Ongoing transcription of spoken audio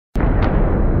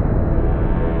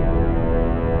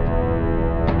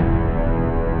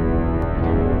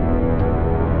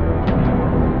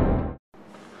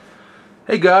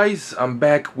Hey guys, I'm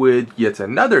back with yet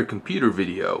another computer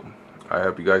video. I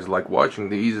hope you guys like watching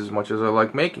these as much as I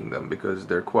like making them because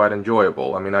they're quite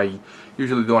enjoyable. I mean, I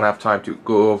usually don't have time to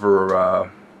go over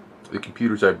the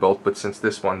computers I built, but since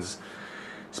this one's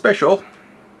special,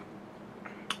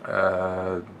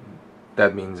 that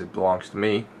means it belongs to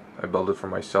me. I built it for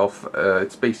myself.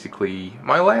 It's basically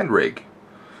my LAN rig.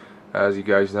 As you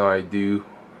guys know, I do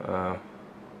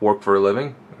work for a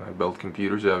living. I build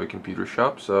computers. I have a computer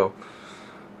shop, so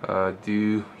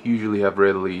do usually have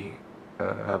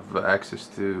access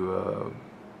to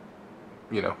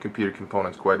computer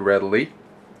components quite readily,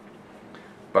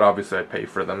 but obviously I pay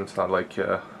for them. It's not like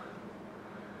they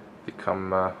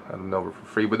come out of nowhere for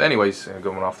free. But anyways,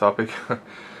 going off topic.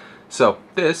 So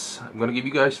this, I'm gonna give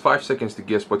you guys 5 seconds to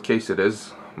guess what case it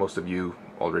is. Most of you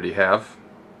already have.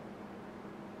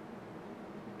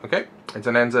 Okay, it's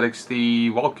an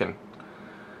NZXT Vulcan.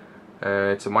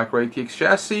 It's a micro ATX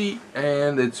chassis,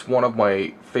 and it's one of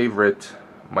my favorite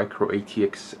micro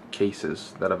ATX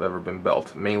cases that have ever been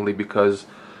built, mainly because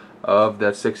of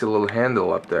that sexy little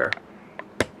handle up there.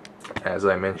 As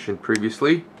I mentioned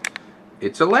previously,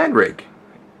 it's a LAN rig,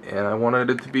 and I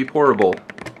wanted it to be portable.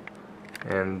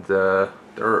 And there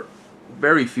are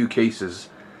very few cases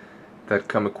that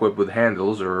come equipped with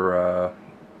handles, or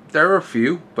there are a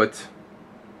few, but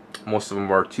most of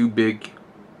them are too big,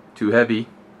 too heavy.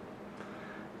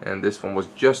 And this one was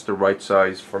just the right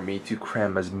size for me to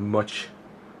cram as much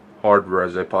hardware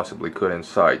as I possibly could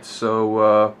inside.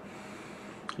 So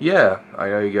yeah, I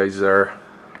know you guys are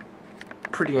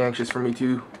pretty anxious for me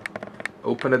to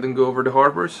open it and go over the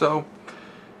hardware, so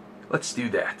let's do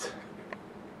that.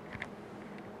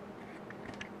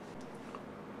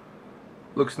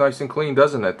 Looks nice and clean,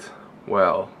 doesn't it?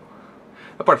 Well,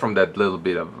 apart from that little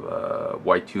bit of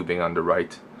white tubing on the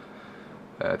right.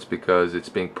 That's because it's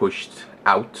being pushed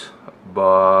out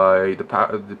by the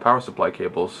power supply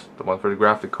cables, the one for the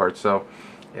graphic card. So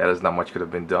yeah, there's not much could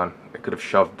have been done. I could have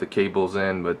shoved the cables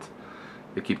in, but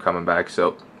they keep coming back.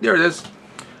 So there it is.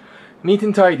 Neat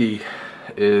and tidy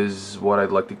is what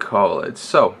I'd like to call it.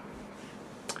 So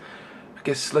I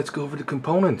guess let's go over the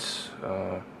components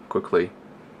quickly.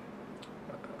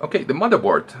 Okay, the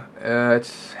motherboard.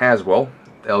 It's Haswell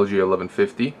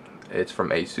LG1150. It's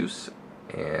from Asus.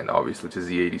 And obviously it's a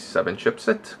Z87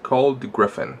 chipset called the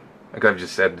Gryphon. I could have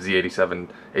just said Z87,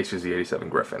 Asus Z87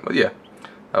 Gryphon, but yeah,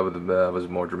 that was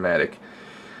more dramatic.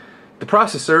 The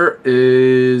processor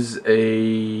is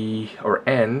an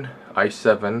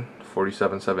i7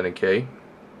 4770K,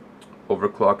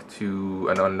 overclocked to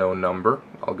an unknown number.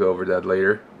 I'll go over that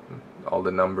later, all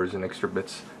the numbers and extra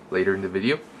bits later in the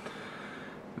video.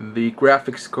 The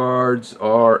graphics cards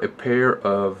are a pair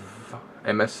of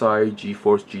MSI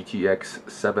GTX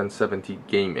 770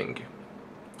 Gaming.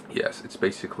 Yes, it's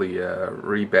basically a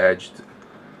rebadged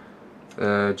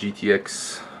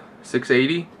GTX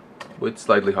 680 with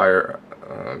slightly higher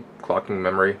clocking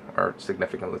memory, or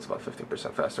significantly. It's about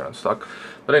 15% faster on stock.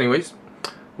 But anyways,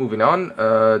 moving on.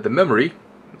 The memory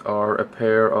are a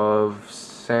pair of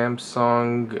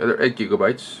Samsung, they're 8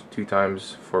 gigabytes, 2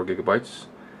 times 4 gigabytes.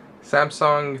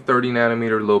 Samsung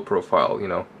 30nm low profile. You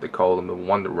know, they call them the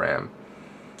Wonder RAM.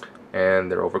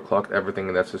 And they're overclocked. Everything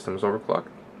in that system is overclocked.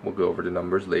 We'll go over the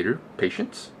numbers later.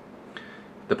 Patience.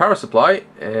 The power supply,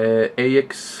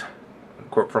 AX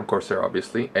from Corsair,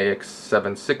 obviously,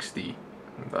 AX760.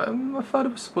 I thought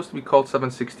it was supposed to be called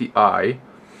 760i,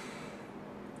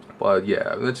 but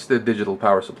yeah, that's the digital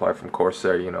power supply from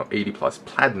Corsair. You know, 80 plus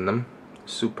platinum,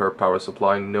 super power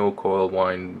supply. No coil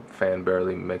whine, fan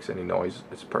barely makes any noise.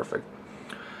 It's perfect.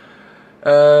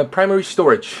 Primary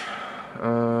storage.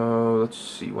 Let's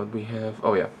see what we have.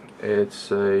 Oh yeah,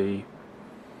 it's a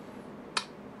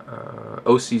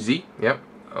OCZ. Yep,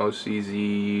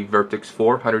 OCZ Vertex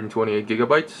 4, 128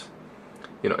 gigabytes.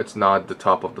 You know, it's not the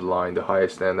top of the line, the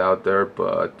highest end out there,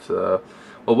 but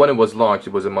well, when it was launched,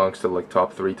 it was amongst the like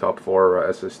top 3, top 4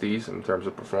 SSDs in terms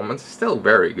of performance. It's still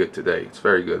very good today. It's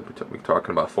very good. We're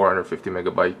talking about 450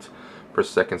 megabytes per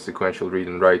second sequential read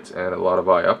and write, and a lot of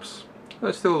IOPS.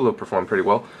 It still perform pretty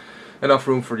well. Enough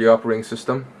room for the operating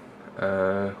system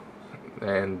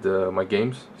and my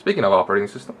games. Speaking of operating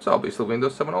systems, obviously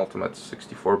Windows 7 Ultimate,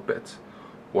 64-bit.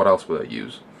 What else would I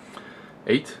use?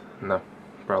 8? No,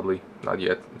 probably not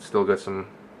yet. It's still got some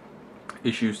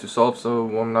issues to solve, so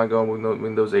I'm not going with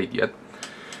Windows 8 yet.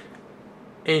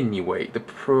 Anyway,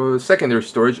 the secondary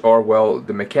storage, or well,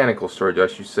 the mechanical storage I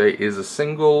should say, is a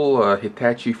single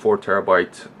Hitachi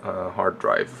 4TB hard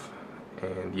drive.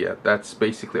 And yeah, that's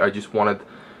basically, I just wanted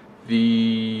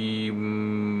the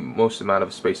most amount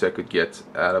of space I could get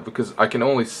out of, because I can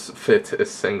only fit a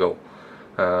single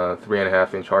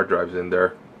 3.5-inch hard drives in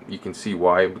there. You can see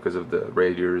why, because of the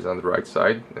radiators on the right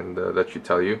side, and that should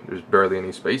tell you there's barely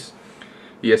any space.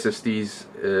 The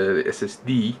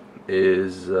SSD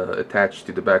is attached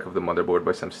to the back of the motherboard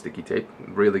by some sticky tape.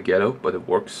 Really ghetto, but it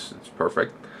works. It's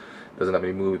perfect. Doesn't have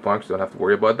any movie parts, don't have to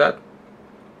worry about that.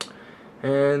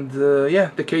 And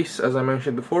yeah, the case, as I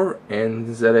mentioned before,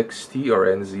 NZXT or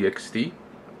NZXT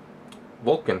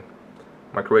Vulcan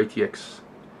Micro ATX.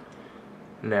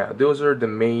 Now, those are the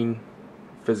main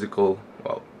physical,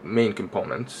 well, main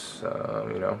components,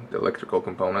 you know, the electrical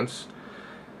components.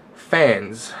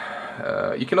 Fans,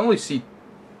 you can only see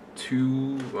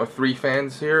 2 or 3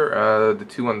 fans here, the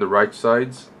 2 on the right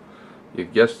sides. You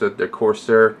guessed that they're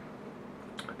Corsair.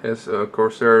 Is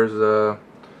Corsair's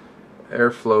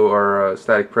airflow or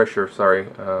static pressure, sorry,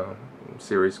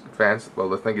 series fans. Well,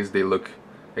 the thing is, they look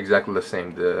exactly the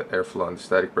same, the airflow and the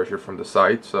static pressure from the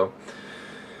side. So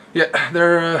yeah,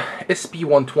 they're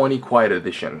SP120 Quiet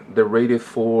Edition. They're rated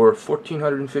for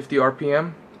 1450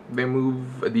 RPM. They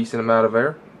move a decent amount of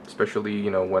air, especially,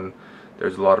 you know, when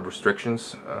there's a lot of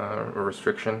restrictions or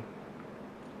restriction.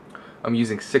 I'm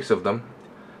using 6 of them.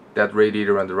 That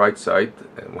radiator on the right side,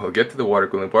 and we'll get to the water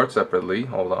cooling part separately.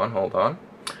 Hold on.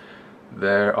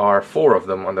 There are 4 of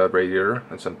them on that radiator.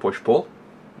 It's on push-pull.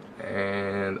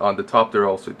 And on the top there are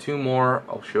also 2 more.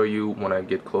 I'll show you when I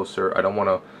get closer. I don't want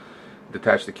to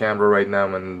detach the camera right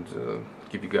now and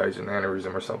give you guys an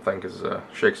aneurysm or something, because it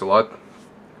shakes a lot.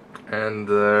 And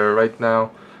right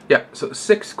now, yeah, so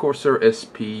 6 Corsair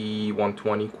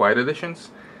SP120 Quiet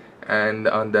Editions. And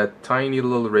on that tiny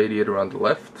little radiator on the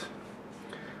left,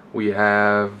 we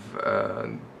have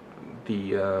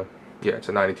yeah, it's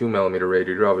a 92mm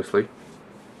radiator, obviously.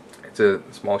 It's a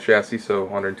small chassis, so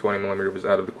 120mm was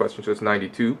out of the question, so it's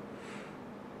 92.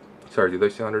 Sorry, did I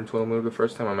say 120mm the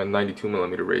first time? I meant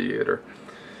 92mm radiator.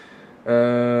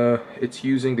 It's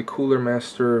using the Cooler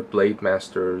Master Blade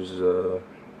Masters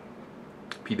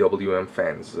PWM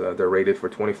fans. They're rated for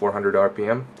 2400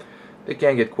 RPM. They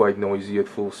can get quite noisy at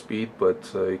full speed,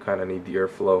 but you kind of need the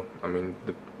airflow. I mean,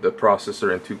 the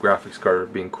processor and 2 graphics cards are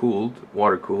being cooled,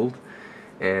 water cooled,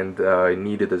 and I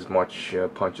needed as much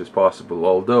punch as possible.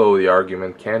 Although the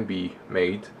argument can be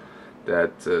made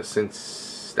that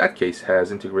since that case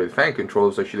has integrated fan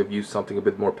controllers, I should have used something a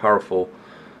bit more powerful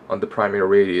on the primary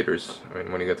radiators. I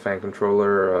mean, when you get fan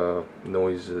controller,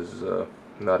 noise is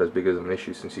not as big as an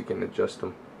issue since you can adjust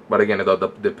them. But again, it all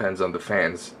depends on the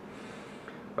fans.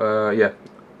 Yeah,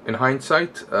 in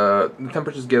hindsight, the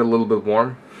temperatures get a little bit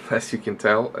warm, as you can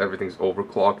tell. Everything's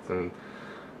overclocked and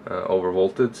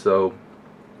overvolted, so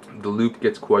the loop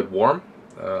gets quite warm.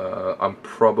 I'm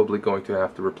probably going to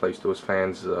have to replace those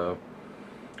fans.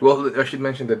 Well, I should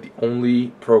mention that the only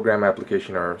program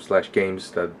application or /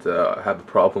 games that I have a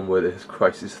problem with is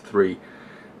Crysis 3.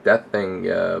 That thing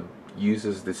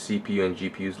uses the CPU and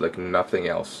GPUs like nothing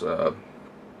else. To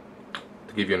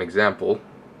give you an example,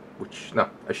 which, no,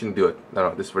 I shouldn't do it.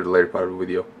 No, this is for the later part of the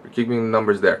video. We're keeping the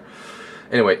numbers there.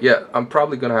 Anyway, yeah, I'm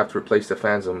probably going to have to replace the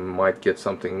fans. I might get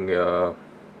something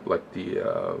like the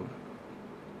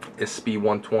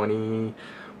SP120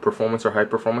 Performance or High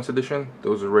Performance Edition.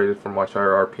 Those are rated for much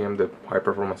higher RPM. The High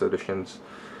Performance Edition's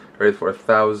rated for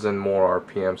 1000 more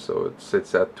RPM, so it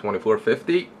sits at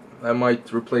 2450. I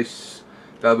might replace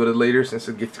that with it later since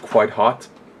it gets quite hot.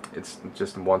 It's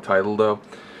just one title though.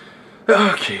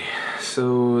 Okay,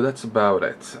 so that's about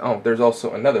it. Oh, there's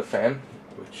also another fan,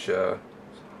 which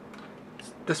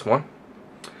this one.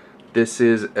 This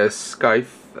is a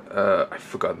Scythe. I've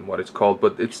forgotten what it's called,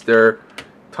 but it's their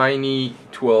tiny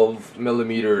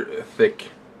 12mm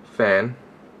thick fan.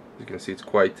 As you can see, it's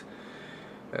quite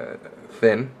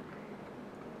thin.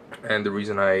 And the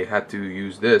reason I had to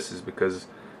use this is because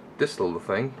this little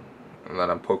thing that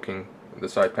I'm poking the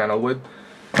side panel with,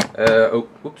 oh,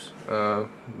 whoops, that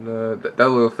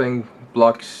little thing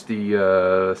blocks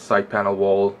the side panel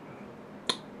wall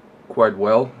quite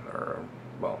well, or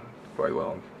well, quite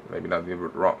well, maybe not the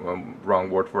wrong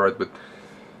word for it, but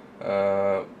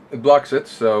it blocks it,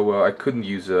 so I couldn't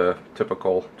use a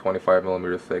typical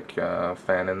 25mm thick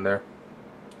fan in there,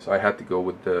 so I had to go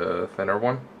with the thinner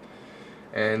one,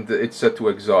 and it's set to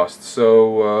exhaust.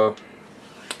 So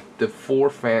the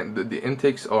the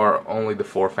intakes are only the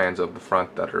 4 fans of the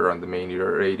front that are on the main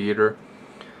radiator,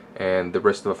 and the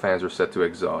rest of the fans are set to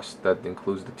exhaust. That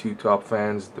includes the 2 top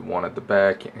fans, the one at the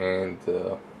back, and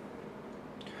the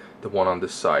one on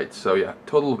this side. So yeah,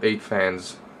 total of 8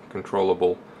 fans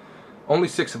controllable. Only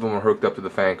 6 of them are hooked up to the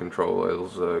fan controller.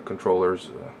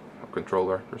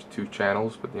 There's 2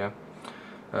 channels, but yeah.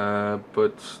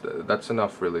 But that's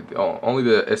enough really. Only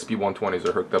the SP120s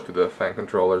are hooked up to the fan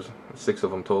controllers. 6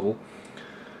 of them total.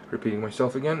 Repeating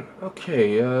myself again.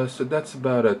 Okay, so that's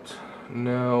about it.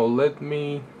 Now let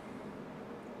me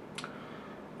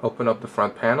open up the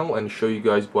front panel and show you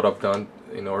guys what I've done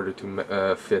in order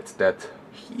to fit that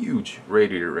huge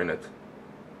radiator in it.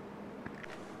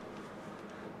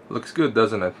 Looks good,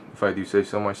 doesn't it, if I do say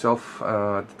so myself.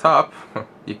 At the top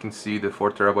you can see the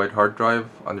 4TB hard drive.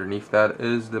 Underneath that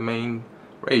is the main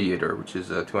radiator, which is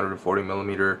a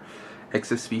 240mm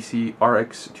XSPC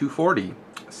RX 240,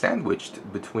 sandwiched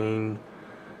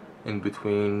in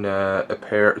between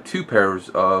two pairs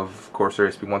of Corsair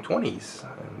SP120s,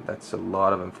 and that's a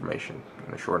lot of information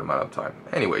in a short amount of time.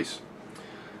 Anyways,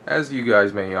 as you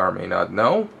guys may or may not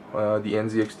know, the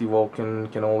NZXT Vulcan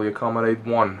can only accommodate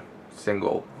one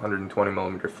single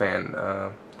 120mm fan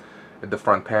at the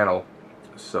front panel.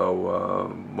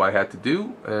 So what I had to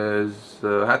do is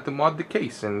I had to mod the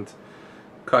case and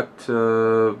cut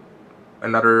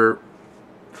another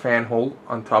fan hole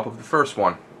on top of the first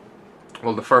one.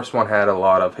 Well, the first one had a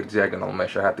lot of hexagonal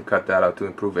mesh. I had to cut that out to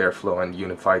improve airflow and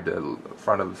unify the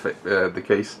front of the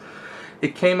case.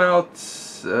 It came out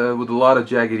with a lot of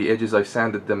jaggedy edges. I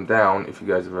sanded them down. If you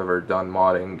guys have ever done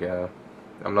modding,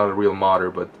 I'm not a real modder,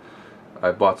 but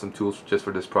I bought some tools just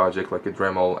for this project, like a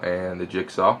Dremel and a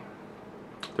jigsaw.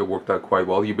 They worked out quite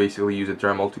well. You basically use a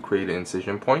Dremel to create an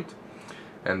incision point,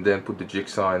 and then put the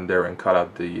jigsaw in there and cut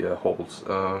out the holes.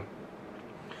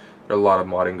 There are a lot of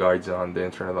modding guides on the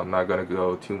internet. I'm not going to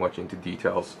go too much into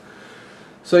details.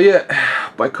 So yeah,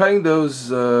 by cutting those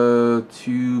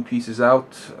two pieces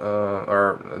out,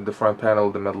 or the front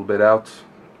panel, the metal bit out,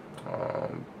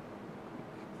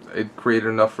 it created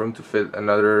enough room to fit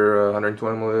another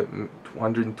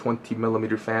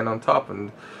 120mm fan on top,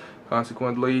 and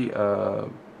consequently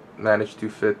managed to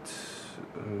fit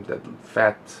that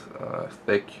fat,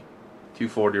 thick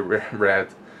 240 rad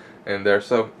in there.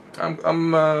 So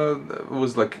it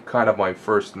was like kind of my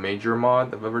first major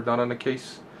mod I've ever done on a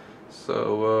case.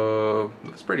 So I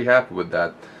was pretty happy with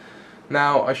that.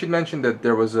 Now I should mention that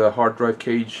there was a hard drive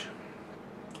cage,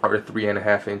 or a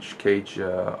 3.5-inch cage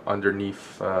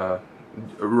underneath,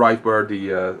 right where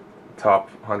the top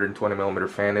 120mm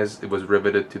fan is. It was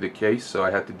riveted to the case, so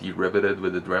I had to de-rivet it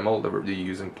with a Dremel. They were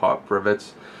using pop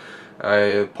rivets.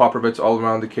 Pop rivets all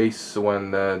around the case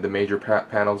when the major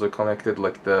panels are connected,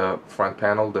 like the front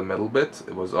panel, the middle bit.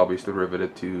 It was obviously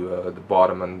riveted to the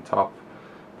bottom and top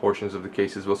portions of the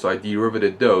case as well. So I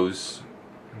de-riveted those,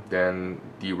 then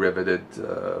de-riveted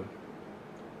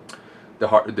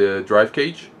the drive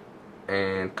cage,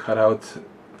 and cut out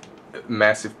a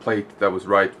massive plate that was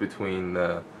right between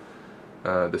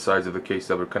the sides of the case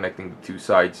that were connecting the two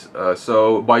sides.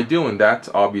 So by doing that,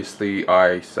 obviously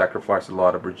I sacrificed a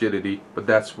lot of rigidity, but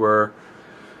that's where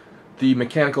the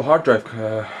mechanical hard drive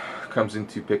comes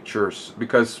into pictures,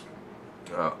 because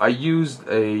I used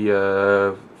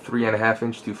a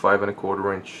 3.5-inch to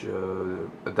 5.25-inch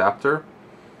adapter,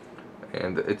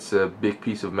 and it's a big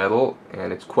piece of metal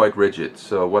and it's quite rigid.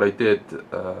 So what I did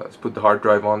is put the hard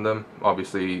drive on them.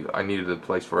 Obviously I needed a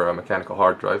place for a mechanical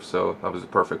hard drive, so that was a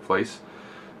perfect place.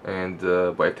 And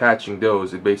by attaching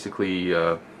those, it basically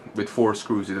with 4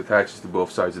 screws it attaches to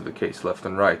both sides of the case, left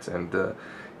and right, and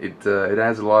it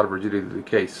adds a lot of rigidity to the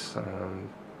case.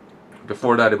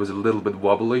 Before that it was a little bit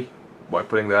wobbly. By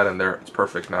putting that in there, it's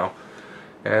perfect now.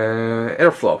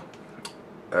 Airflow.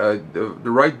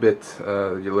 The right bit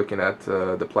you're looking at,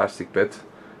 the plastic bit,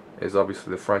 is obviously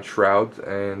the front shroud,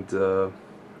 and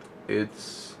it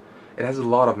has a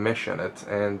lot of mesh in it,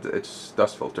 and it's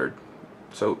dust filtered.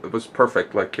 So it was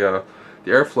perfect. Like the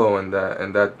airflow in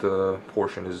that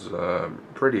portion is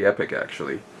pretty epic,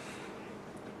 actually.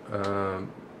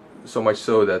 So much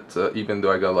so that even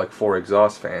though I got like 4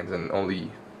 exhaust fans and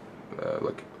only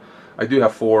like I do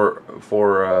have four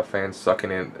fans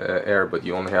sucking in air, but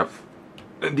you only have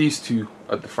these 2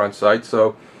 at the front side.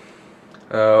 So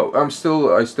I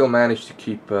still managed to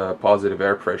keep positive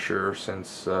air pressure,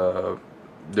 since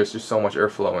there's just so much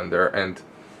airflow in there, and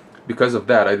because of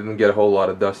that I didn't get a whole lot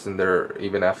of dust in there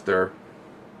even after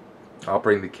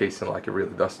operating the case in like a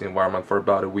really dusty environment for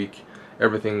about a week.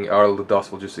 Everything, all the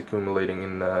dust was just accumulating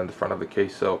in the front of the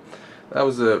case. So that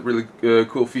was a really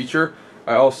cool feature.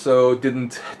 I also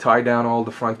didn't tie down all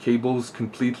the front cables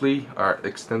completely, or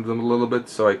extend them a little bit,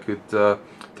 so I could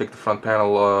take the front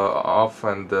panel off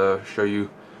and show you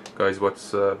guys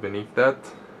what's beneath that.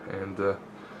 And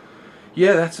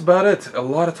yeah, that's about it. A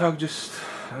lot of talk just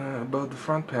about the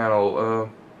front panel.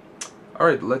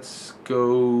 Alright, let's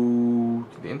go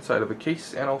to the inside of the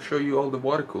case and I'll show you all the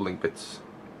water cooling bits.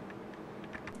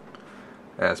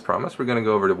 As promised, we're going to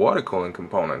go over the water cooling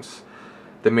components.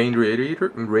 The main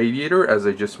radiator, as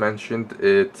I just mentioned,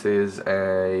 it is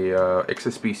a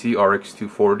XSPC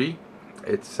RX240.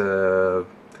 It's a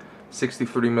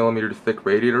 63mm thick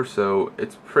radiator, so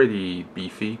it's pretty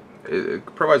beefy. It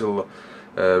provides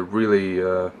a really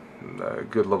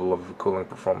good level of cooling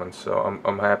performance, so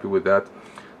I'm happy with that.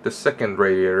 The second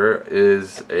radiator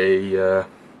is a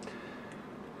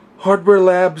Hardware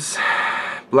Labs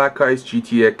Black Ice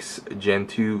GTX Gen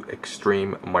 2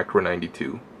 Xtreme Micro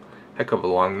 92. Heck of a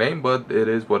long name, but it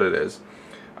is what it is.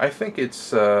 I think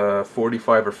it's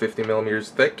 45 or 50 millimeters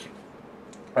thick,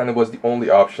 and it was the only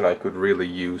option I could really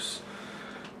use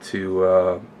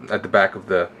to at the back of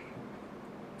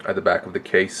the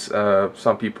case.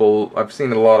 Some people, I've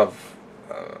seen a lot of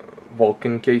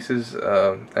Vulcan cases,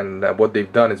 and what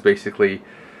they've done is basically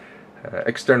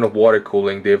external water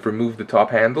cooling. They've removed the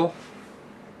top handle,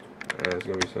 as it's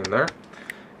going to be seen there,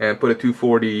 and put a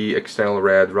 240 external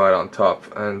rad right on top.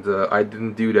 And I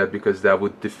didn't do that because that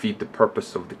would defeat the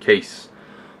purpose of the case.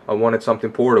 I wanted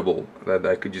something portable that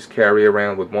I could just carry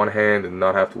around with one hand and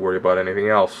not have to worry about anything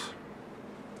else.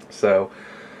 So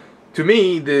to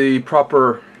me, the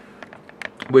proper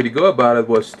way to go about it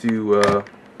was to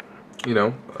you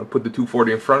know, put the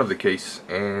 240 in front of the case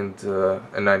and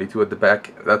a 92 at the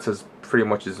back. That's as pretty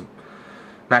much as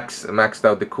maxed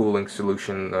out the cooling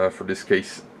solution for this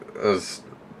case as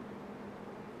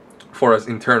far as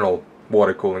internal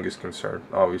water cooling is concerned.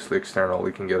 Obviously external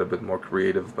you can get a bit more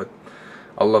creative, but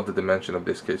I love the dimension of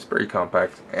this case. Very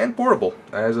compact and portable,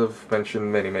 as I've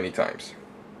mentioned many times.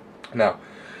 Now,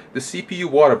 the CPU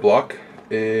water block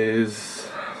is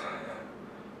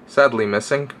sadly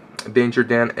missing. Danger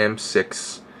Dan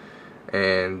M6,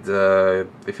 and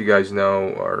if you guys know,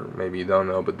 or maybe you don't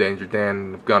know, but Danger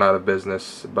Dan have gone out of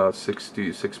business about 6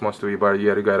 months to about a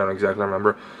year ago. I don't exactly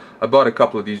remember. I bought a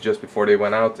couple of these just before they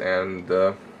went out, and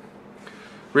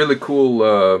really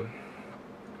cool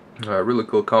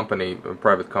company, a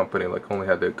private company. Like, only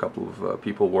had a couple of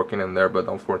people working in there, but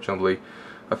unfortunately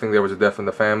I think there was a death in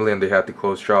the family and they had to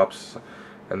close shops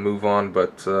and move on.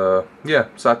 But yeah,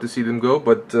 sad to see them go.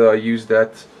 But I used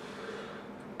that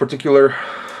particular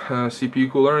CPU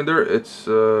cooler in there. It's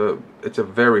a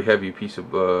very heavy piece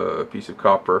of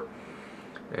copper,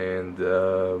 and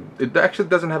it actually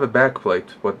doesn't have a back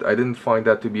plate, but I didn't find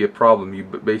that to be a problem. You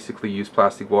basically use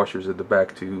plastic washers at the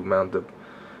back to mount the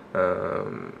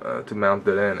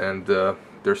it in, and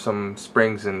there's some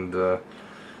springs in there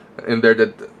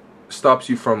that stops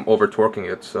you from over torquing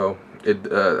it, so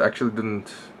it actually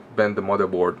didn't bend the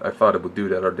motherboard. I thought it would do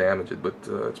that or damage it, but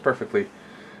it's perfectly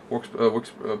works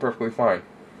perfectly fine.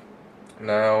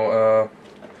 Now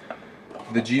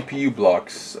the GPU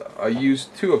blocks, I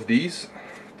used two of these.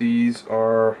 These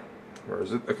are, where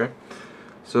is it? Okay,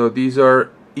 so these are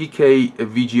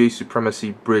EK-VGA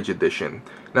Supremacy Bridge Edition.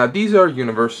 Now these are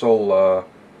universal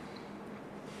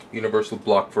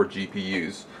block for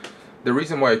GPUs. The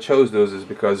reason why I chose those is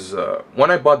because when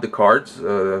I bought the cards,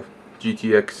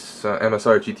 GTX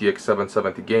MSI GTX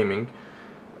 770 Gaming,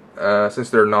 since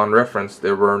they're non-reference,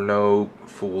 there were no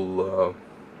full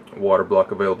water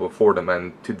block available for them,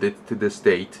 and to this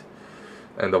date,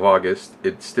 end of August,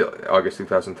 August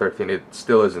 2013, it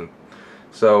still isn't.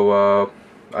 So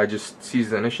I just seized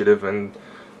the initiative and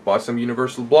bought some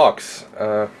universal blocks.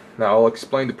 Now I'll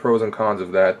explain the pros and cons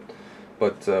of that,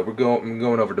 but I'm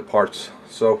going over the parts,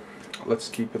 so let's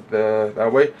keep it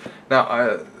that way.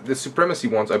 Now the Supremacy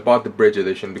ones, I bought the Bridge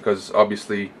Edition because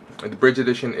obviously the Bridge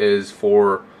Edition is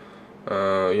for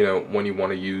you know, when you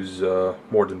want to use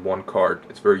more than one card.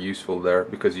 It's very useful there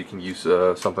because you can use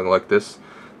something like this.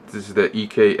 This is the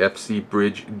EK-FC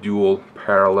Bridge Dual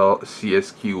Parallel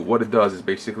CSQ. What it does is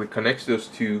basically connects those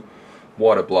two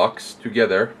water blocks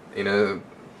together in a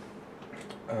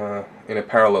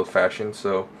parallel fashion.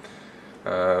 So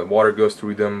water goes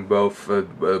through them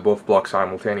both blocks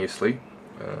simultaneously.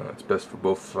 It's best for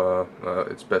both.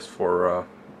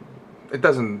 It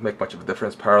doesn't make much of a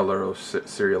difference, parallel or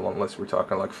serial, unless we're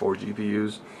talking like 4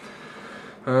 GPUs.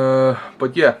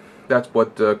 But yeah, that's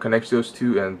what connects those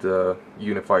two and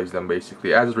unifies them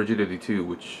basically. Adds rigidity too,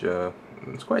 which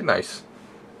is quite nice.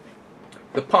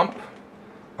 The pump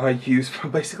I used,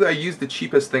 basically I used the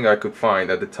cheapest thing I could find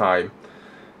at the time,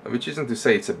 which isn't to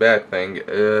say it's a bad thing.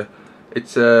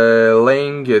 It's a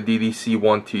Laing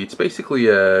DDC-1T. It's basically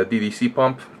a DDC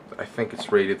pump. I think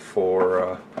it's rated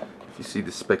for, if you see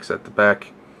the specs at the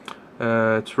back,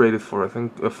 it's rated for, I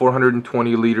think,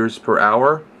 420 liters per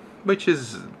hour, which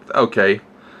is okay.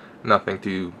 Nothing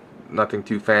too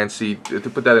fancy. To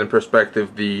put that in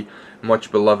perspective, the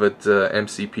much beloved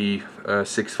MCP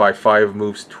 655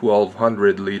 moves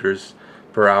 1200 liters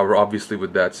per hour. Obviously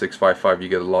with that 655 you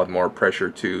get a lot more pressure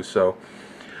too, so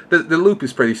the loop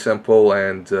is pretty simple,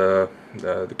 and the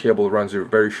cable runs are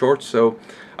very short, so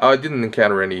I didn't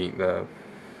encounter any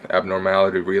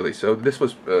abnormality really. So this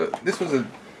was a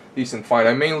decent find.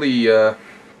 I mainly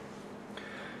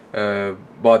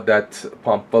bought that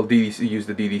pump. Well, used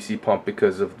the DDC pump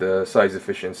because of the size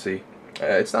efficiency.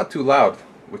 It's not too loud,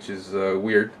 which is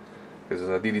weird, because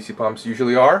DDC pumps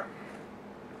usually are.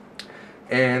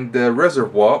 And the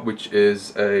Reservoir, which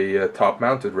is a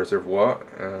top-mounted reservoir.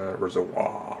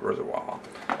 Reservoir.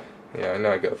 Yeah, I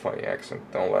know I got a funny accent.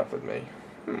 Don't laugh at me.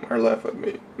 Or laugh at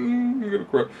me. You're gonna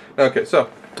cry. Okay, so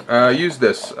use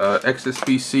this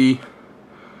XSPC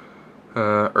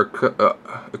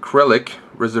acrylic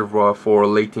reservoir for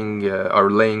Laing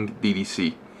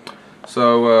DDC.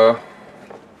 So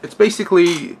it's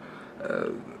basically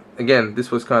again, this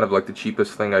was kind of like the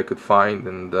cheapest thing I could find,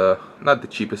 and not the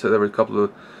cheapest. There were a couple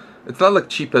of. It's not like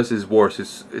cheapest is worse.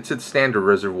 It's a standard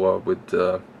reservoir with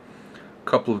a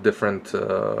couple of different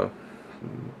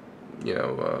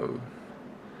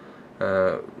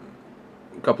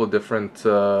couple of different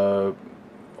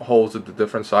holes at the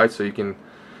different sides, so you can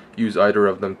use either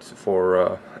of them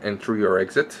for entry or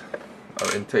exit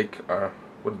or intake.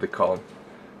 What do they call them?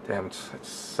 Damn, it's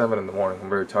 7 in the morning. I'm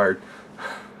very tired.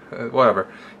 Whatever,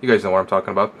 you guys know what I'm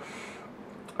talking about.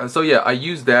 And so yeah, I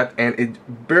used that, and it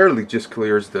barely just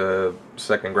clears the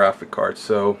second graphic card,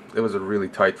 so it was a really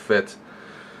tight fit.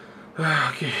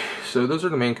 Okay, so those are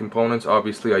the main components.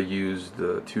 Obviously I used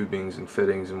tubings and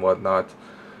fittings and whatnot.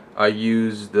 I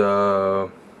used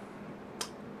Enzotech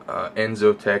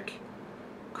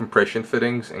compression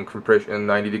fittings and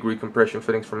 90-degree compression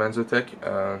fittings from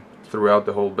Enzotech throughout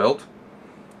the whole belt.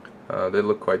 They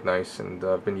look quite nice, and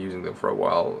I've been using them for a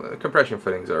while. Compression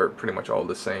fittings are pretty much all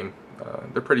the same.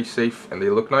 They're pretty safe and they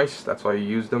look nice. That's why I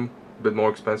use them. A bit more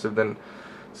expensive than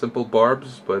simple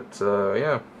barbs, but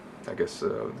yeah, I guess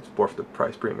it's worth the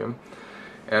price premium.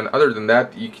 And other than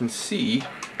that, you can see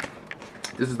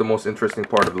this is the most interesting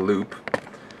part of the loop,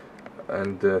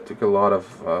 and took a lot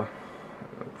of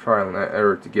trial and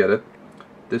error to get it.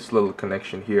 This little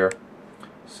connection here.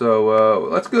 So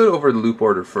let's go over the loop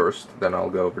order first, then I'll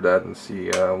go over that and see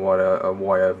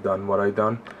why I've done what I've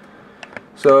done.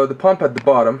 So the pump at the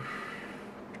bottom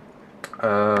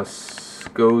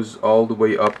goes all the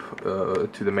way up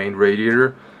to the main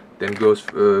radiator, then goes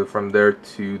from there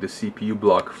to the CPU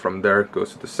block. From there it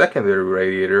goes to the secondary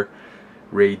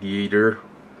radiator.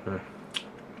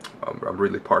 I'm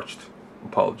really parched,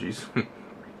 apologies. It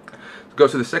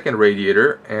goes to the second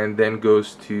radiator and then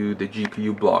goes to the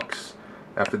GPU blocks.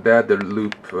 After that, the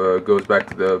loop goes back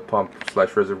to the pump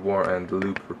 / reservoir, and the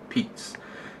loop repeats.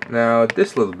 Now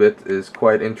this little bit is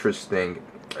quite interesting.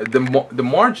 The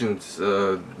margins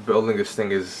building this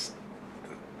thing is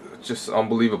just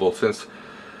unbelievable, since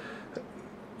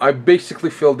I basically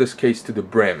filled this case to the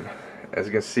brim. As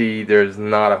you can see, there's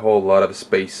not a whole lot of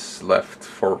space left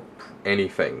for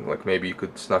anything. Like maybe you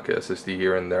could snuck a SSD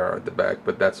here and there at the back,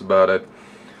 but that's about it.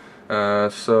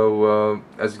 So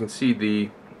as you can see, the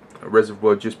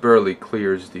reservoir just barely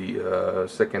clears the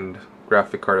second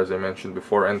graphic card, as I mentioned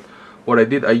before. And what I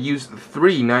did, I used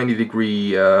 3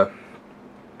 90-degree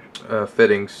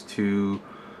fittings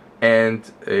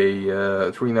and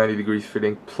a 3 90-degree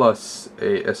fitting plus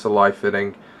a SLI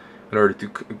fitting in order to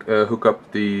hook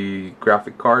up the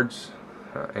graphic cards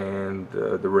and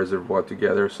the reservoir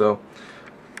together. So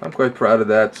I'm quite proud of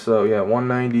that. So yeah,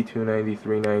 190, 290,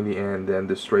 390, and then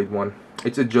the straight one.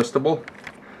 It's adjustable.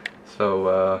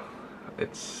 So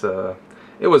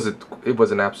it was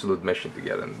an absolute mission to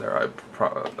get in there. I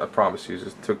promise you,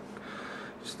 it took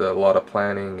just a lot of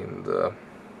planning and a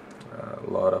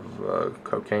lot of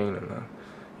cocaine and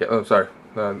yeah. Oh, sorry.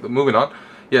 Moving on.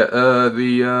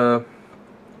 Yeah.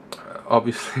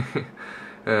 Obviously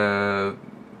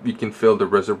you can fill the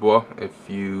reservoir if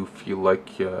you feel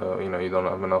like you don't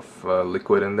have enough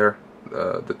liquid in there.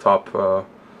 The top.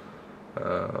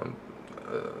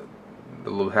 The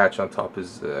little hatch on top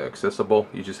is accessible.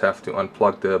 You just have to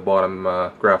unplug the bottom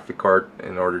graphic card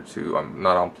in order to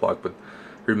not unplug, but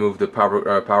remove the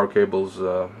power cables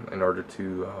in order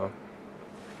to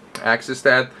access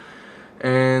that.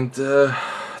 And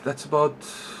that's about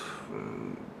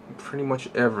pretty much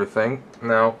everything.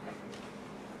 Now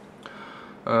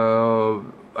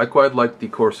I quite like the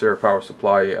Corsair power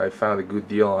supply. I found a good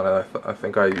deal on it. I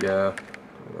think let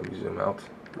me zoom out.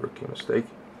 Rookie mistake.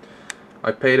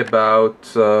 I paid about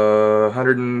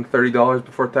 $130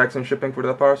 before tax and shipping for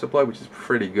that power supply, which is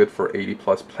pretty good for 80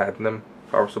 plus platinum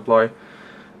power supply.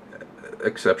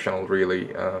 Exceptional,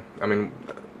 really. I mean,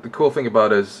 the cool thing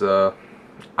about it is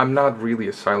I'm not really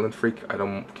a silent freak. I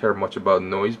don't care much about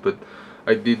noise, but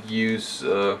I did use,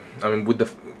 I mean, with the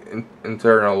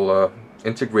internal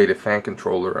integrated fan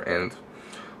controller and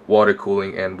water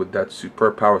cooling, and with that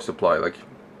superb power supply, like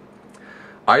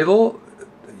idle,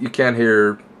 you can't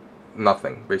hear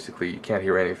nothing. Basically, you can't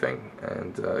hear anything,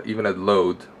 and even at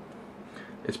load,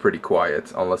 it's pretty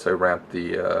quiet unless I ramp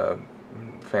the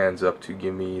fans up to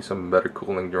give me some better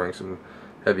cooling during some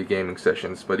heavy gaming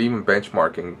sessions. But even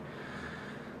benchmarking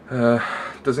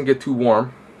doesn't get too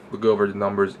warm. We'll go over the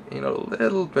numbers in a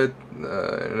little bit.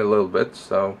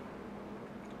 So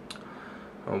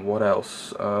what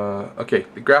else? Okay,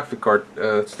 the graphic card,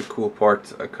 that's the cool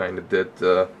part. I kind of did,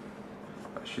 I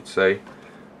should say.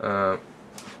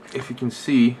 If you can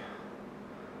see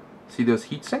those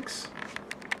heat sinks?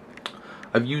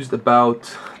 I've used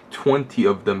about 20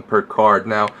 of them per card.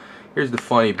 Now, here's the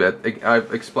funny bit.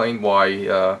 I've explained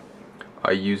why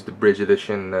I used the Bridge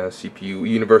Edition CPU,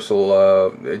 Universal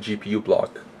GPU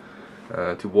block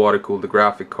to water cool the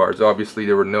graphic cards. Obviously,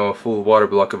 there were no full water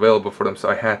block available for them, so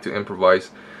I had to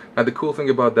improvise. Now, the cool thing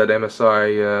about that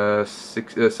MSI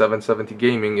 770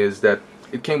 Gaming is that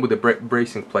it came with a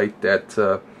bracing plate that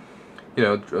you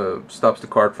know, stops the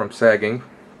card from sagging,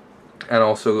 and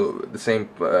also the same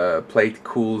plate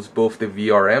cools both the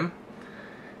VRM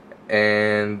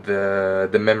and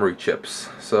the memory chips.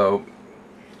 So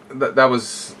that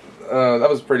was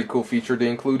a pretty cool feature they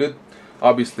included.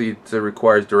 Obviously, it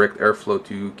requires direct airflow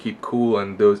to keep cool,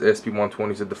 and those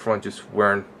SP120s at the front just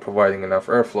weren't providing enough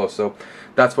airflow. So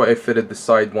that's why I fitted the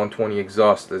side 120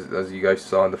 exhaust, as you guys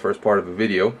saw in the first part of the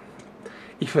video.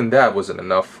 Even that wasn't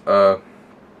enough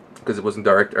because it wasn't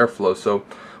direct airflow. So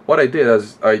what I did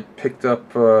is I picked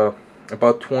up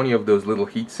about 20 of those little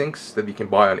heat sinks that you can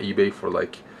buy on eBay for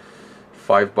like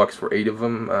 $5 for 8 of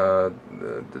them.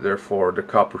 Therefore, the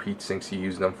copper heat sinks, you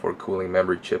use them for cooling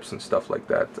memory chips and stuff like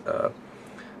that.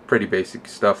 Pretty basic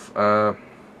stuff. Yeah,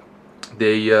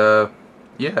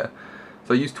 so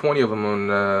I used 20 of them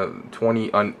on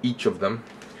 20 on each of them,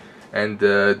 and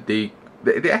they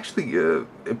actually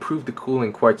improved the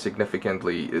cooling quite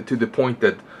significantly, to the point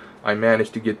that I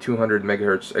managed to get 200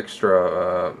 megahertz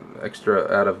extra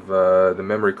out of the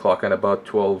memory clock, and about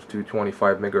 12 to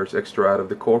 25 megahertz extra out of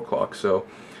the core clock. So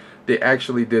they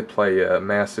actually did play a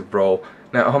massive role.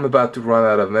 Now I'm about to run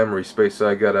out of memory space, so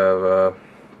I gotta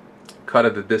cut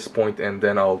it at this point, and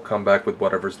then I'll come back with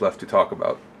whatever's left to talk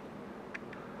about.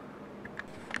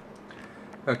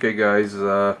 Okay guys,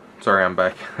 sorry, I'm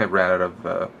back. I ran out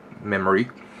of memory.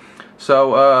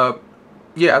 So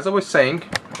yeah, as I was saying,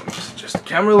 just the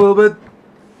camera a little bit.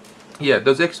 Yeah,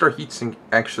 those extra heatsink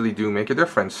actually do make a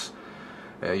difference.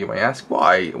 You may ask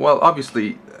why. Well,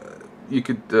 obviously you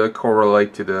could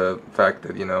correlate to the fact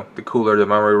that, you know, the cooler the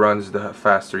memory runs, the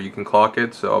faster you can clock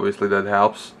it, so obviously that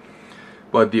helps.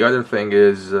 But the other thing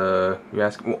is, you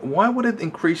ask, why would it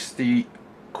increase the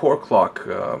core clock?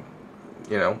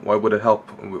 You know, why would it help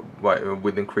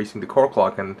with increasing the core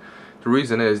clock? And the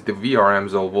reason is the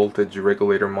VRMs, or voltage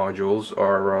regulator modules,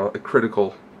 are a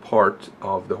critical part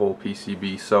of the whole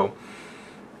PCB. So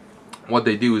what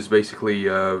they do is basically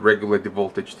regulate the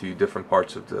voltage to different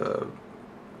parts of the,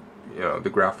 you know, the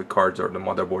graphic cards or the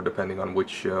motherboard, depending on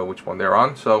which one they're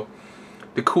on. So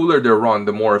the cooler they're run,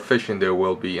 the more efficient they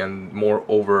will be, and more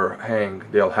overhang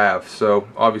they'll have. So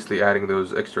obviously, adding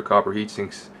those extra copper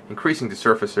heatsinks, increasing the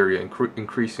surface area,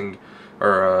 increasing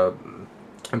or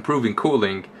improving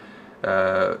cooling,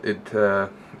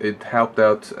 it helped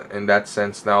out in that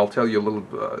sense. Now I'll tell you a little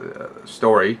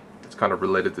story. It's kind of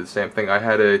related to the same thing. I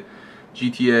had a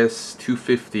GTX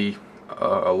 250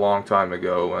 a long time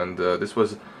ago, and this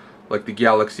was like the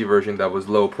Galaxy version that was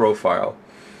low profile.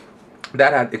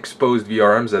 That had exposed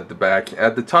VRMs at the back.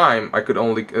 At the time, I could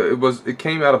only it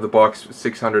came out of the box with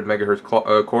 600 megahertz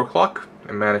core clock.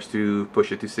 I managed to push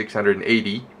it to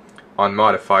 680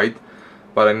 unmodified,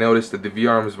 but I noticed that the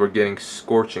VRMs were getting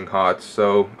scorching hot,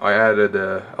 so I added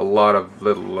a lot of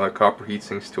little copper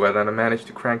heatsinks to it, and I managed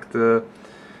to crank the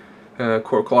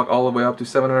core clock all the way up to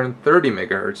 730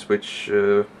 megahertz, which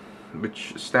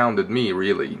astounded me,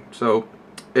 really. So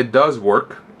it does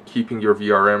work. Keeping your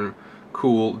VRM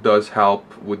cool does help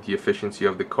with the efficiency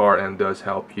of the car, and does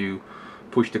help you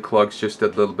push the clocks just a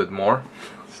little bit more.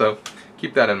 So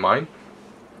keep that in mind.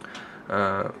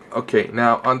 Okay,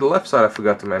 now on the left side, I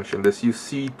forgot to mention this. You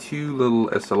see two little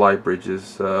SLI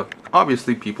bridges.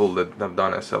 Obviously, people that have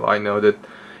done SLI know that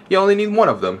you only need one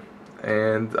of them,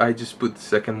 and I just put the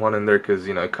second one in there because,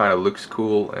 you know, it kind of looks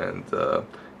cool, and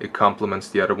it complements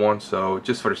the other one. So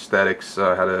just for aesthetics,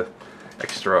 I had a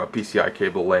extra PCI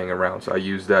cable laying around, so I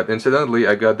used that. Incidentally,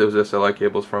 I got those SLI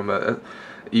cables from MSI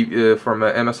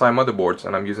motherboards,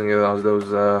 and I'm using it on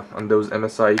those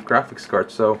MSI graphics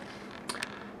cards. So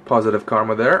positive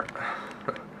karma there.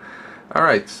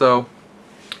 Alright, so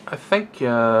I think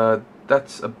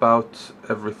that's about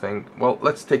everything. Well,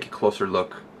 let's take a closer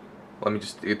look. Let me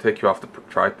just take you off the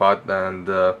tripod and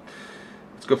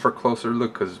let's go for a closer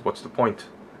look, because what's the point?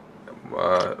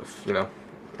 You know,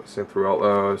 sat through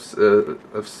all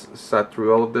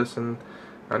of this and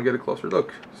get a closer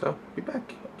look. So, be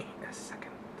back in a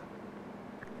second.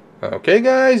 Okay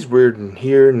guys, we're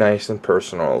here nice and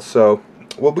personal. So,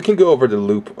 well, we can go over the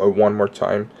loop one more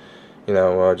time, you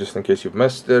know, just in case you've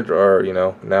missed it, or, you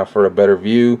know, now for a better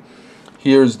view.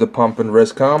 Here's the pump and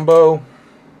res combo,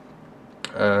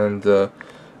 and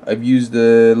I've used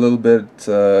a little bit,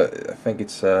 I think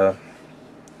it's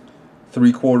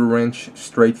 3/4 inch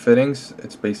straight fittings.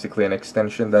 It's basically an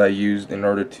extension that I used in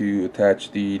order to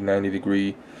attach the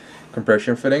 90-degree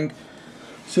compression fitting.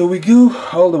 So we go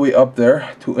all the way up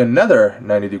there to another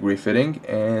 90-degree fitting,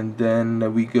 and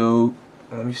then we go,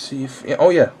 let me see if, oh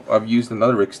yeah, I've used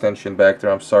another extension back there.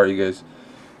 I'm sorry you guys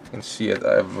can see it.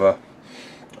 I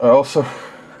also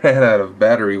ran out of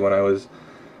battery when I was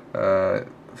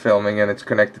filming, and it's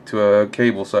connected to a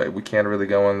cable, so we can't really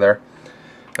go in there.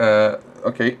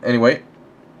 Okay, anyway,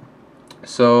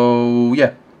 so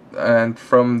yeah, and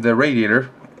from the radiator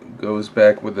goes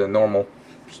back with the normal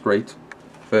straight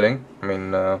fitting, I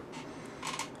mean a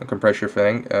compressor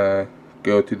fitting,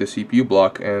 go to the CPU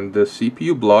block, and the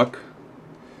CPU block,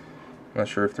 I'm not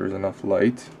sure if there's enough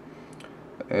light.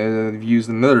 I've used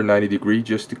another 90-degree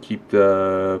just to keep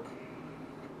the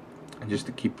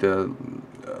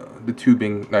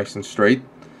tubing nice and straight.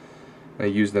 I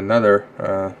used another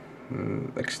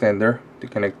extender to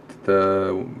connect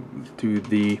to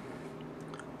the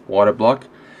water block.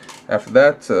 After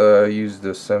that, I used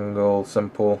the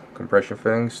simple compression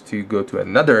fittings to go to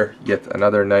yet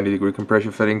another 90-degree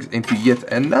compression fittings into yet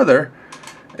another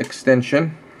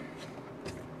extension.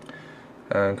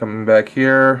 And coming back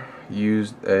here,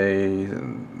 used a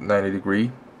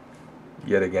 90-degree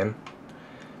yet again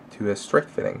to a straight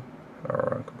fitting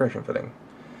or a compression fitting.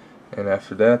 And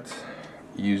after that,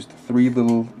 used 3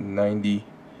 little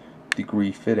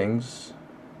 90-degree fittings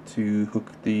to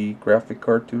hook the graphic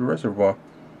card to the reservoir.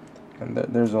 And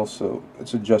there's also,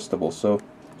 it's adjustable, so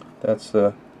that's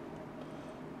as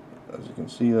you can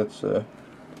see, that's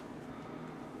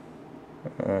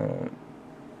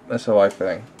SLI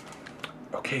fitting.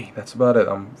 Okay, that's about it.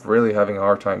 I'm really having a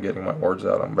hard time getting my words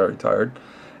out. I'm very tired,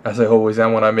 as I always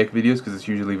am when I make videos, because it's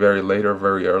usually very late or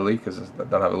very early, because I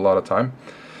don't have a lot of time.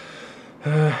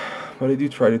 But I do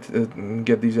try to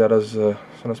get these out as soon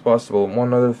as possible.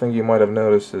 One other thing you might have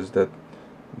noticed is that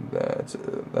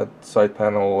that side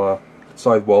panel,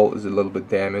 side wall is a little bit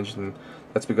damaged, and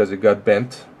that's because it got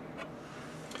bent,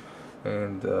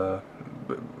 and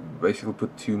basically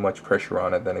put too much pressure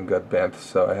on it, then it got bent,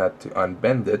 so I had to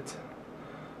unbend it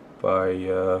by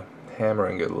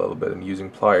hammering it a little bit and using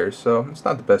pliers. So it's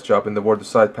not the best job in the world. The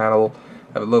side panel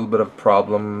have a little bit of a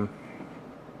problem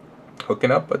hooking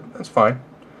up, but that's fine.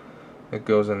 It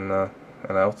goes in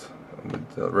and out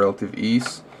with relative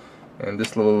ease. And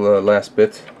this little last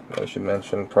bit I should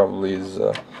mention probably is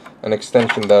an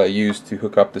extension that I used to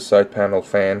hook up the side panel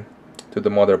fan to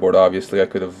the motherboard. Obviously I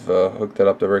could have hooked it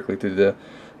up directly to the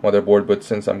motherboard, but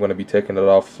since I'm going to be taking it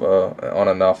off on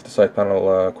and off the side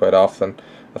panel quite often,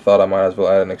 I thought I might as well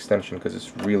add an extension, because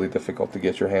it's really difficult to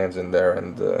get your hands in there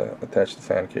and attach the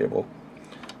fan cable.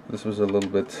 This was a little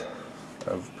bit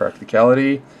of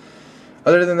practicality.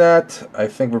 Other than that, I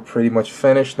think we're pretty much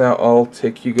finished. Now I'll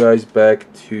take you guys back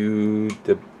to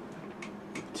the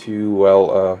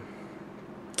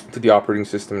operating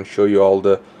system and show you all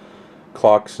the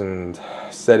clocks and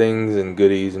settings and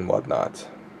goodies and whatnot.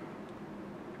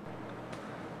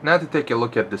 Now to take a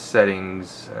look at the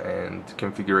settings and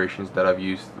configurations that I've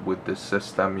used with this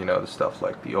system, you know, the stuff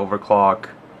like the overclock,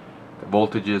 the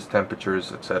voltages,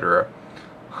 temperatures, etc.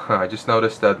 I just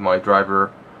noticed that my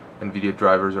driver, NVIDIA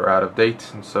drivers, are out of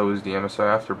date, and so is the MSI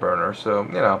Afterburner, so,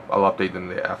 you know, I'll update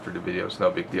them after the video. It's no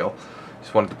big deal.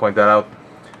 Just wanted to point that out.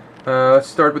 Let's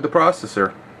start with the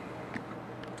processor.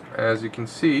 As you can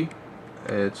see,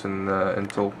 it's an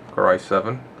Intel Core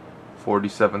i7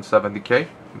 4770K,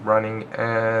 running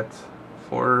at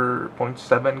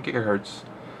 4.7 gigahertz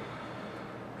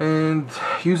and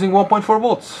using 1.4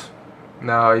 volts.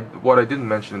 Now, what I didn't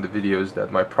mention in the video is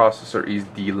that my processor is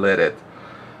de-leaded.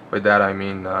 By that I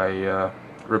mean I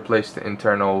replaced the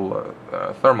internal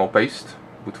thermal paste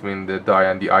between the die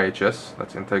and the IHS,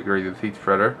 that's integrated heat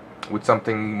spreader, with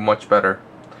something much better,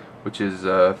 which is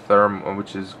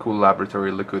Cool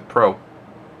Laboratory Liquid Pro.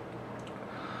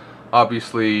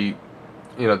 Obviously,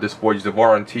 you know, this voids the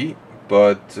warranty,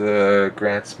 but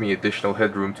grants me additional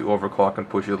headroom to overclock and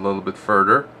push it a little bit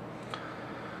further.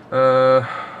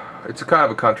 It's a kind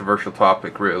of a controversial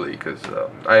topic, really, because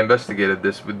I investigated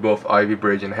this with both Ivy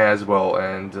Bridge and Haswell,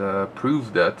 and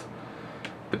proved that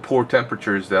the poor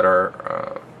temperatures that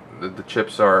are the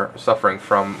chips are suffering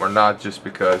from are not just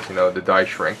because, you know, the die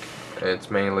shrink.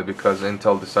 It's mainly because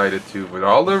Intel decided to, with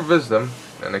all their wisdom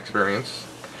and experience,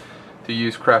 to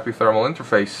use crappy thermal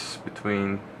interface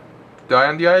between die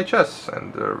and the IHS,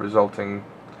 and resulting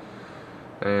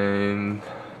in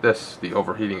this, the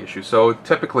overheating issue. So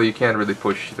typically you can't really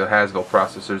push the Haswell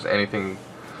processors anything,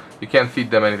 you can't feed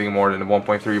them anything more than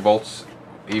 1.3 volts,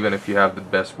 even if you have the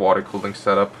best water cooling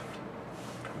setup,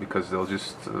 because they'll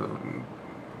just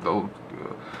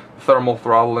thermal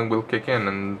throttling will kick in,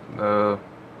 and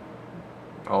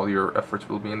all your efforts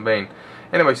will be in vain.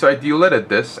 Anyway, so I delidded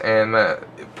this and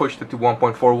pushed it to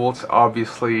 1.4 volts.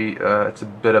 Obviously, it's a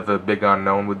bit of a big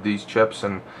unknown with these chips,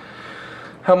 and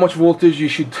how much voltage you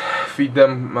should feed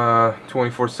them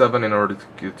 24/7 in order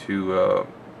to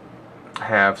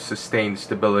have sustained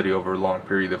stability over a long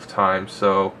period of time.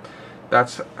 So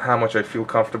that's how much I feel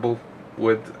comfortable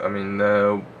with. I mean,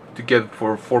 to get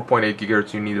for 4.8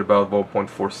 gigahertz, you need about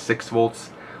 1.46 volts,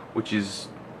 which is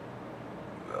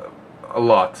a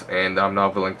lot, and I'm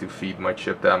not willing to feed my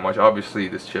chip that much. Obviously,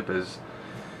 this chip is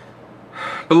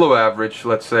below average,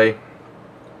 let's say.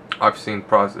 I've seen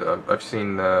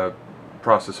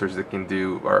processors that can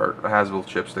do, or Haswell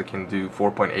chips that can do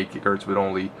 4.8 gigahertz with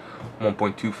only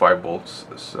 1.25 volts.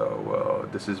 So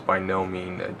this is by no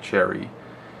means a cherry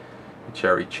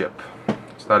chip.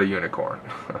 It's not a unicorn.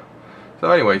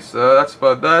 So anyways, that's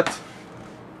about that.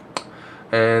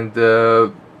 And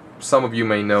some of you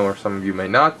may know, or some of you may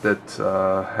not, that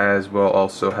Haswell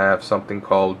also have something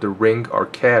called the ring or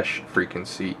cache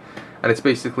frequency, and it's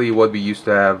basically what we used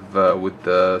to have with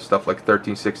stuff like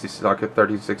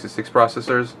 1366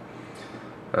 processors.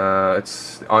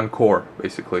 It's on core,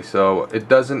 basically, so it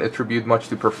doesn't attribute much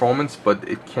to performance, but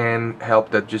it can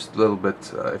help that just a little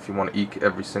bit if you want to eke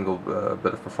every single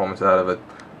bit of performance out of it.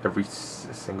 Every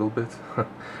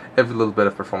little bit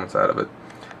of performance out of it.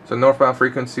 So northbound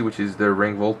frequency, which is the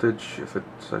ring voltage, if it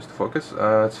starts to focus,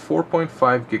 it's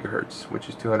 4.5 gigahertz, which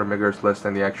is 200 megahertz less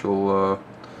than the actual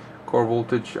core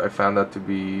voltage. I found that to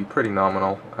be pretty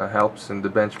nominal. Helps in the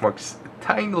benchmarks a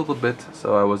tiny little bit,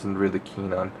 so I wasn't really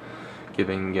keen on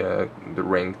giving the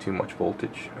ring too much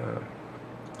voltage.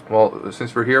 Well,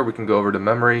 since we're here, we can go over the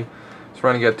memory. It's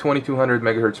running at 2200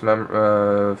 megahertz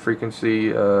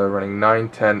frequency, running 9,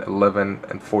 10, 11,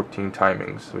 and 14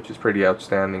 timings, which is pretty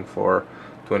outstanding for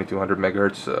 2200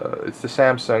 megahertz. It's the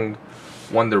Samsung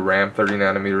Wonder RAM 30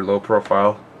 nanometer low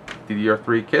profile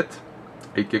DDR3 kit,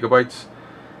 8 gigabytes,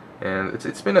 and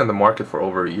it's been in the market for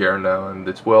over a year now, and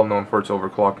it's well known for its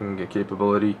overclocking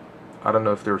capability. I don't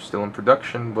know if they're still in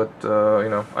production, but you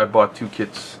know, I bought 2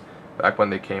 kits back when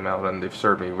they came out, and they've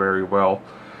served me very well.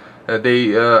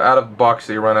 They out of the box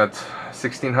they run at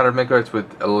 1600 megahertz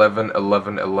with 11,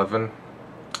 11, 11,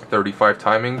 35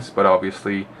 timings, but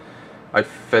obviously I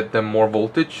fed them more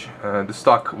voltage. The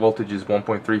stock voltage is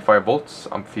 1.35 volts.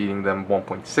 I'm feeding them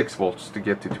 1.6 volts to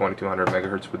get to 2200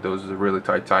 megahertz with those really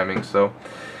tight timings. So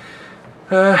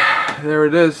there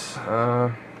it is.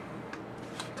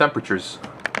 Temperatures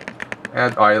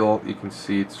at idle, you can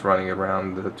see it's running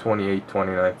around 28,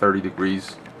 29, 30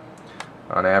 degrees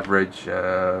on average,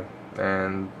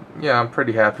 and yeah, I'm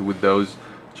pretty happy with those.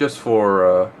 Just for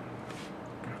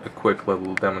a quick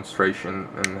little demonstration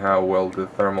and how well the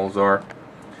thermals are,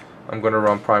 I'm going to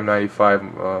run Prime 95.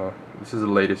 This is the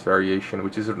latest variation,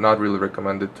 which is not really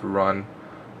recommended to run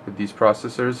with these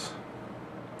processors,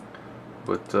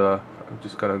 but I'm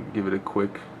just going to give it a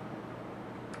quick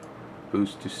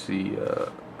boost to see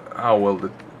how well the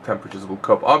temperatures will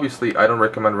cope. Obviously, I don't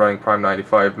recommend running Prime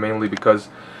 95, mainly because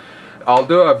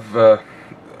although I've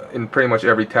in pretty much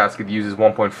every task it uses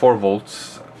 1.4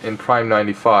 volts, in Prime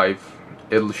 95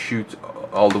 it'll shoot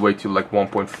all the way to like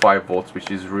 1.5 volts, which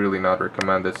is really not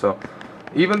recommended. So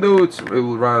even though it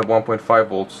will run at 1.5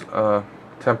 volts,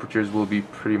 temperatures will be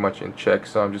pretty much in check.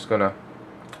 So I'm just gonna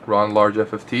run large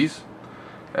FFTs.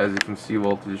 As you can see,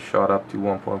 voltage shot up to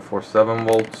 1.47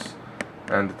 volts,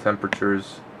 and the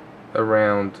temperatures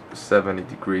around 70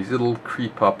 degrees. It'll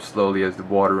creep up slowly as the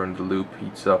water in the loop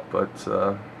heats up, but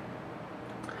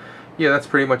yeah, that's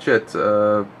pretty much it.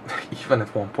 Even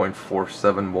at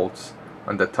 1.47 volts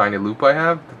on that tiny loop I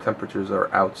have, the temperatures are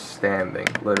outstanding,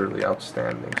 literally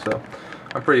outstanding. So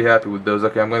I'm pretty happy with those.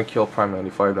 Okay, I'm going to kill Prime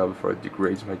 95 now before it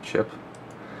degrades my chip.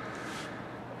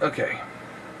 Okay,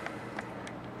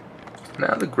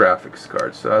 now the graphics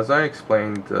card. So as I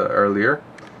explained earlier,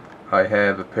 I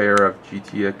have a pair of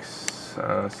GTX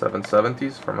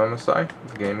 770s from MSI,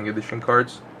 the gaming edition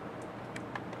cards.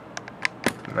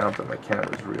 mounting my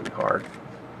camera is really hard.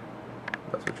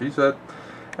 That's what she said.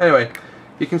 Anyway,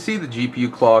 you can see the GPU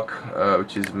clock,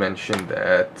 which is mentioned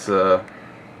at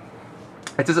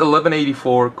it says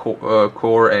 1184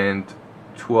 core and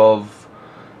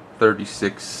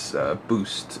 1236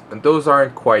 boost, and those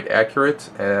aren't quite accurate,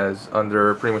 as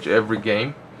under pretty much every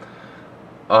game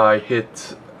I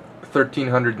hit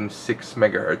 1306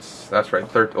 megahertz. That's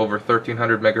right, over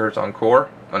 1300 megahertz on core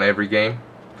on every game.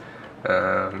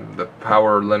 The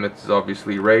power limit is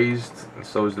obviously raised, and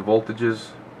so is the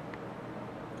voltages.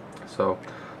 So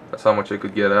that's how much I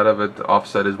could get out of it. The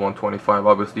offset is 125.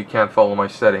 Obviously you can't follow my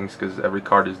settings because every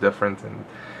card is different, and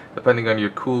depending on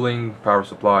your cooling, power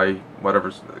supply,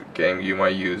 whatever game you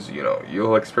might use, you know,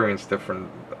 you'll experience different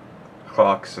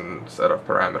clocks and set of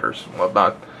parameters and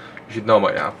whatnot. You should know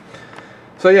by now.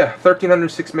 So yeah,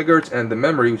 1306 megahertz, and the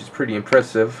memory, which is pretty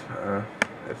impressive,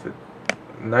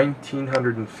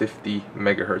 1950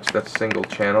 megahertz. That's single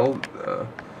channel,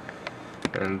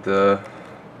 and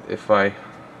if I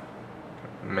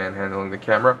manhandling the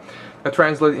camera, that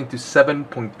translates into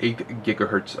 7.8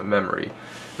 gigahertz of memory.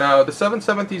 Now the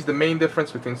 770s, the main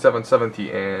difference between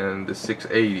 770 and the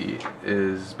 680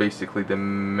 is basically the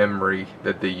memory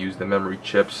that they use, the memory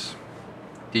chips.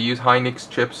 They use Hynix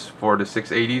chips for the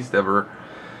 680s that were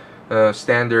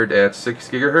standard at 6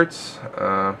 gigahertz.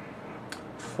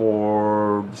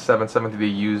 For the 770 they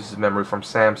use memory from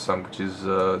Samsung, which is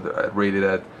rated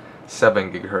at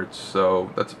 7 gigahertz,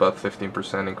 so that's about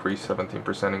 15% increase,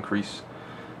 17% increase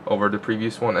over the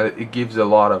previous one. It gives a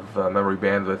lot of memory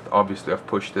bandwidth. Obviously I've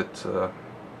pushed it to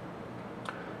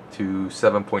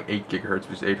 7.8 gigahertz,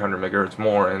 which is 800 megahertz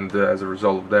more, and as a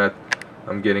result of that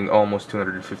I'm getting almost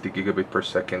 250 gigabit per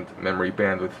second memory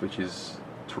bandwidth, which is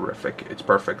terrific. It's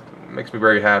perfect. It makes me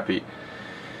very happy.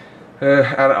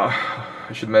 And I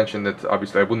should mention that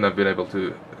obviously I wouldn't have been able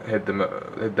to hit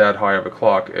that high of a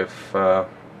clock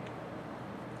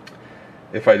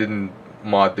if I didn't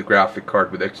mod the graphic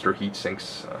card with extra heat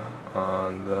sinks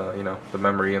on the, you know, the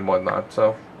memory and whatnot.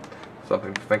 So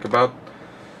something to think about.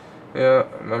 Yeah,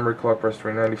 memory clock press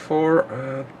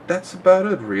 394. That's about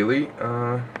it really.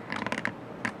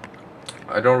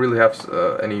 I don't really have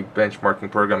any benchmarking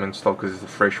program installed because it's a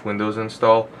fresh Windows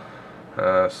install.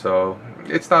 So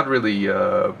it's not really.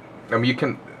 I mean, you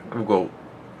can Google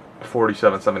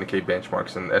 4770K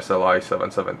benchmarks and SLI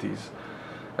 770s.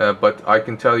 But I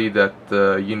can tell you that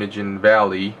Unigine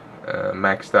Valley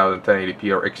maxed out in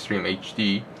 1080p or Xtreme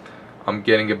HD, I'm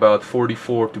getting about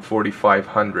 44 to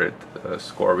 4500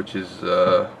 score, which is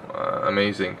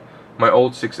amazing. My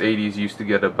old 680s used to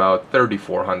get about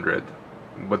 3400,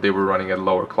 but they were running at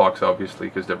lower clocks obviously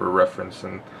because they were reference,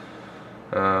 and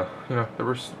you know, they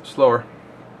were slower.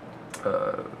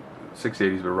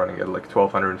 680s were running at like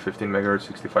 1215 megahertz,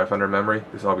 6500 memory.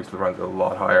 This obviously runs at a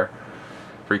lot higher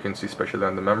frequency, especially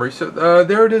on the memory. So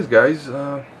there it is, guys.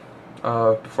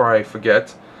 Before I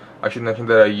forget, I should mention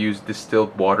that I use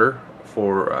distilled water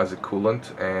as a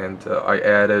coolant, and I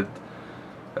added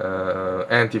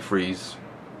antifreeze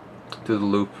to the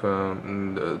loop.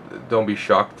 Don't be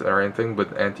shocked or anything,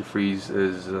 but antifreeze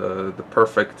is the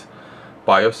perfect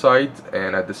biocide,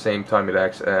 and at the same time it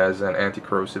acts as an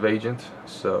anti-corrosive agent.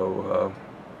 So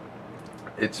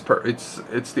it's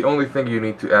the only thing you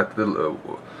need to add to the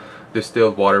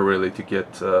distilled water really to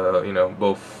get you know,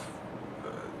 both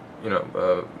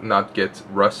not get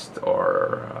rust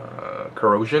or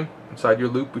corrosion inside your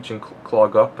loop, which can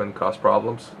clog up and cause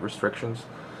problems, restrictions,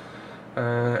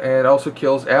 and also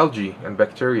kills algae and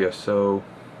bacteria, so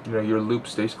you know, your loop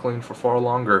stays clean for far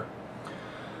longer.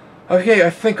 Okay, I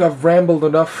think I've rambled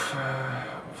enough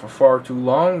for far too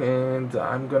long, and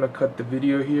I'm gonna cut the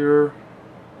video here.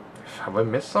 Have I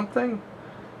missed something?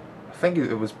 I think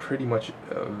it was pretty much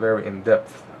very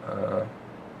in-depth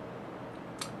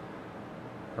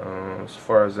as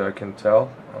far as I can tell.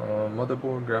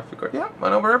 Motherboard, graphic card, yeah,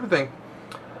 went over everything.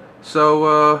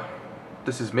 So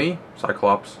this is me,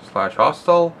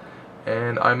 Cyclops/Hostile,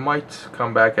 and I might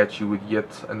come back at you with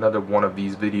yet another one of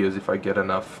these videos if I get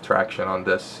enough traction on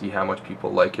this, see how much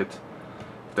people like it,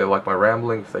 if they like my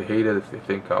rambling, if they hate it, if they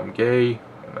think I'm gay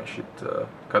and I should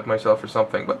cut myself or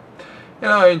something. But you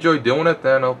know, I enjoy doing it,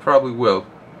 and I'll probably will.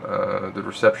 The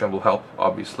reception will help,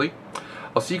 obviously.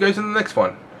 I'll see you guys in the next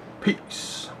one.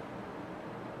 Peace.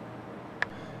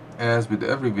 As with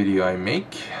every video I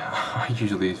make, I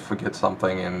usually forget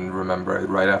something and remember it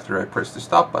right after I press the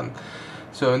stop button.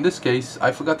 So in this case,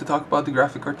 I forgot to talk about the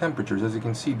graphic card temperatures. As you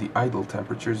can see, the idle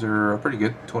temperatures are pretty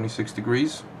good, 26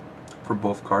 degrees for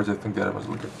both cards. I think that was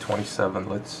like at 27.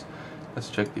 Let's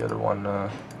check the other one.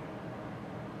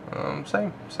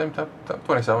 Same type,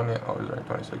 27. Yeah, oh, right,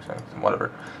 26.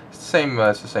 Whatever. It's the same.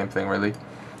 It's the same thing, really.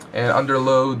 And under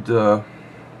load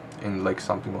in like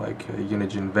something like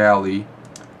Unigine Valley,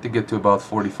 they get to about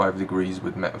 45 degrees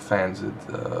with fans at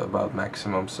about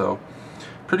maximum, so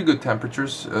pretty good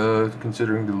temperatures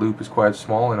considering the loop is quite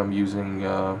small and I'm using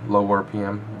low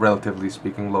RPM, relatively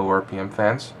speaking, low RPM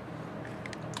fans.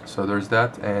 So there's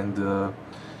that. And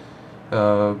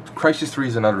Crysis 3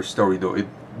 is another story though. It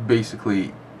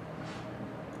basically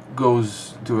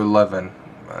goes to 11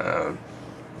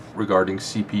 regarding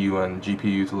CPU and GPU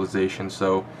utilization,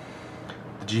 so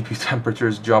the GPU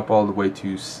temperatures jump all the way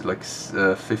to like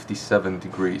 57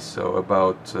 degrees, so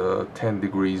about 10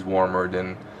 degrees warmer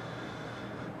than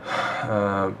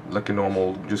like a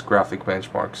normal just graphic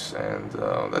benchmarks, and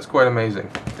that's quite amazing.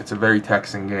 It's a very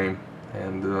taxing game,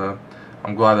 and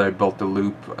I'm glad I built the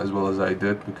loop as well as I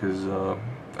did, because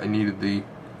I needed the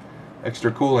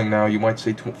extra cooling. Now you might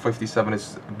say 57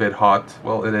 is a bit hot.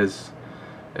 Well, it is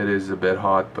a bit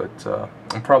hot, but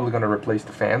I'm probably going to replace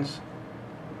the fans.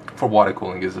 For water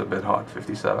cooling is a bit hot,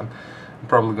 57. I'm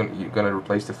probably going to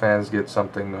replace the fans, get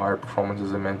something higher performance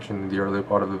as I mentioned in the earlier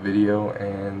part of the video,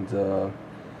 and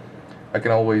I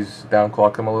can always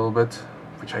downclock them a little bit,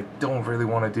 which I don't really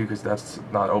want to do because that's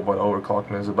not what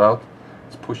overclocking is about.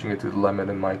 It's pushing it to the limit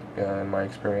in my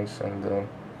experience. And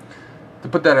to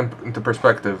put that into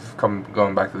perspective,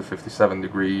 going back to the 57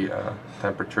 degree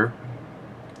temperature,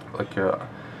 like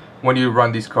when you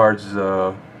run these cards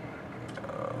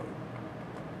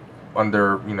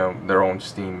under their own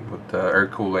steam with air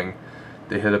cooling,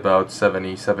 they hit about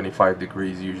 70-75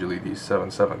 degrees usually, these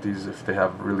 770s. If they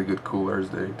have really good coolers,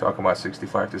 they talk about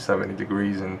 65 to 70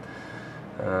 degrees, and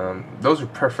those are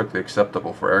perfectly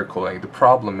acceptable for air cooling. The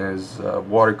problem is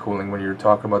water cooling. When you're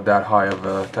talking about that high of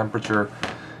a temperature,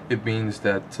 it means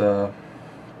that the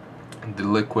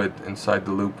liquid inside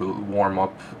the loop will warm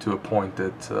up to a point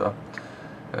that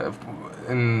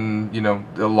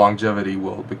the longevity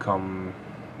will become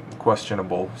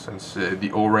questionable, since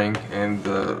the O-ring and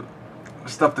the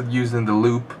stuff that's used in the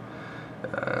loop,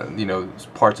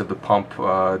 parts of the pump,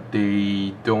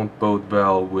 they don't bode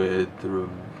well with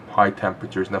high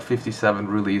temperatures. Now 57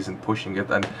 really isn't pushing it,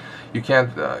 and you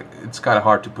can't, it's kind of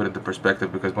hard to put into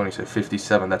perspective, because when you say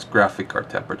 57, that's graphic card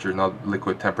temperature, not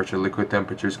liquid temperature. Liquid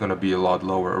temperature is going to be a lot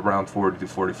lower, around 40 to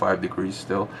 45 degrees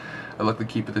still. I like to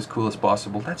keep it as cool as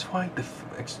possible. That's why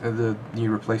the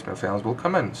new replacement fans will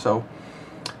come in. So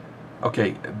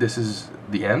okay, this is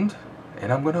the end,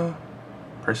 and I'm gonna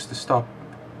press the stop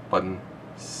button.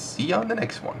 See you on the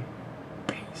next one.